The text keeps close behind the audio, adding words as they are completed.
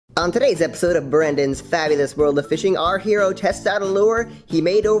On today's episode of Brendan's Fabulous World of Fishing, our hero tests out a lure he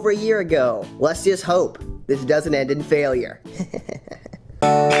made over a year ago. Let's just hope this doesn't end in failure.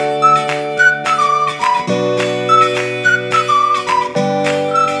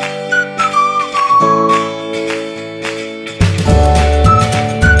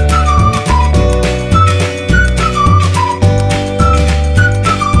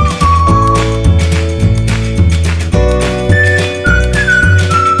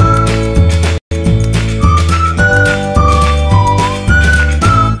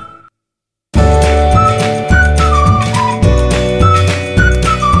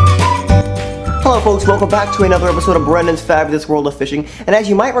 Hello folks, welcome back to another episode of Brendan's Fabulous World of Fishing. And as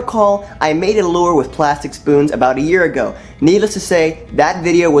you might recall, I made a lure with plastic spoons about a year ago. Needless to say, that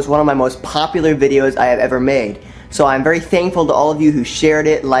video was one of my most popular videos I have ever made. So I'm very thankful to all of you who shared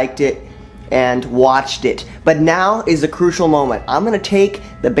it, liked it, and watched it. But now is the crucial moment. I'm going to take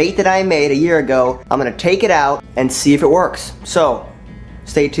the bait that I made a year ago, I'm going to take it out and see if it works. So,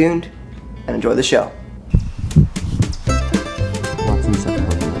 stay tuned and enjoy the show.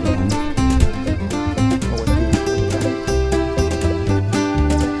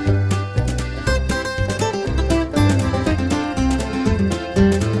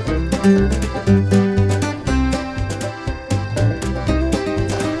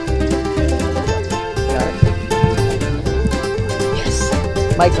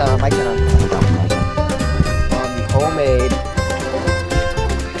 Mike's on. On the homemade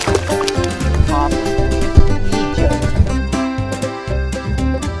pop Egypt.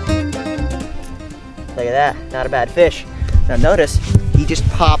 Look at that, not a bad fish. Now notice, he just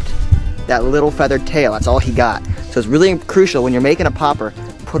popped that little feathered tail. That's all he got. So it's really crucial when you're making a popper,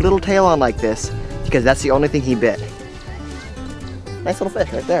 put a little tail on like this, because that's the only thing he bit. Nice little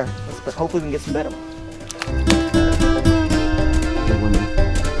fish right there. Hopefully we can get some bit of him.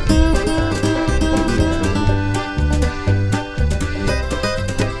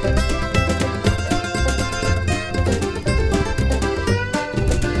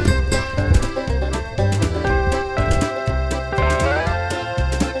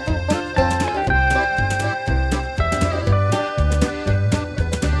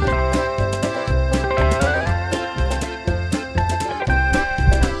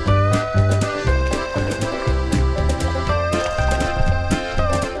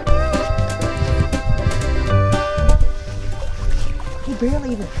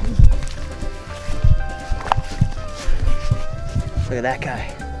 Barely even. Look at that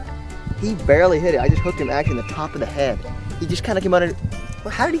guy. He barely hit it. I just hooked him actually in the top of the head. He just kind of came out of.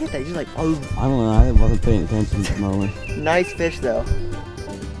 Well, how did he hit that? He's just like, oh. I don't know. I wasn't paying attention to the moment. Nice fish though.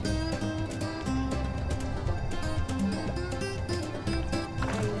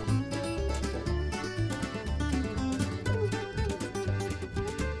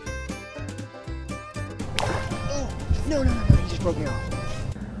 No, he just broke me off.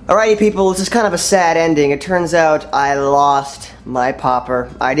 Alrighty people, this is kind of a sad ending. It turns out I lost my popper.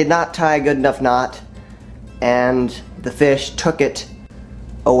 I did not tie a good enough knot, and the fish took it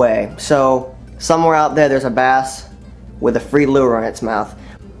away. So, somewhere out there there's a bass with a free lure in its mouth.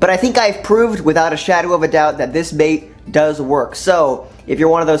 But I think I've proved without a shadow of a doubt that this bait does work. So, if you're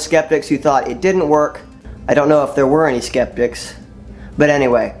one of those skeptics who thought it didn't work, I don't know if there were any skeptics. But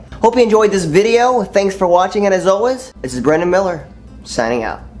anyway, hope you enjoyed this video. Thanks for watching, and as always, this is Brendan Miller, signing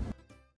out.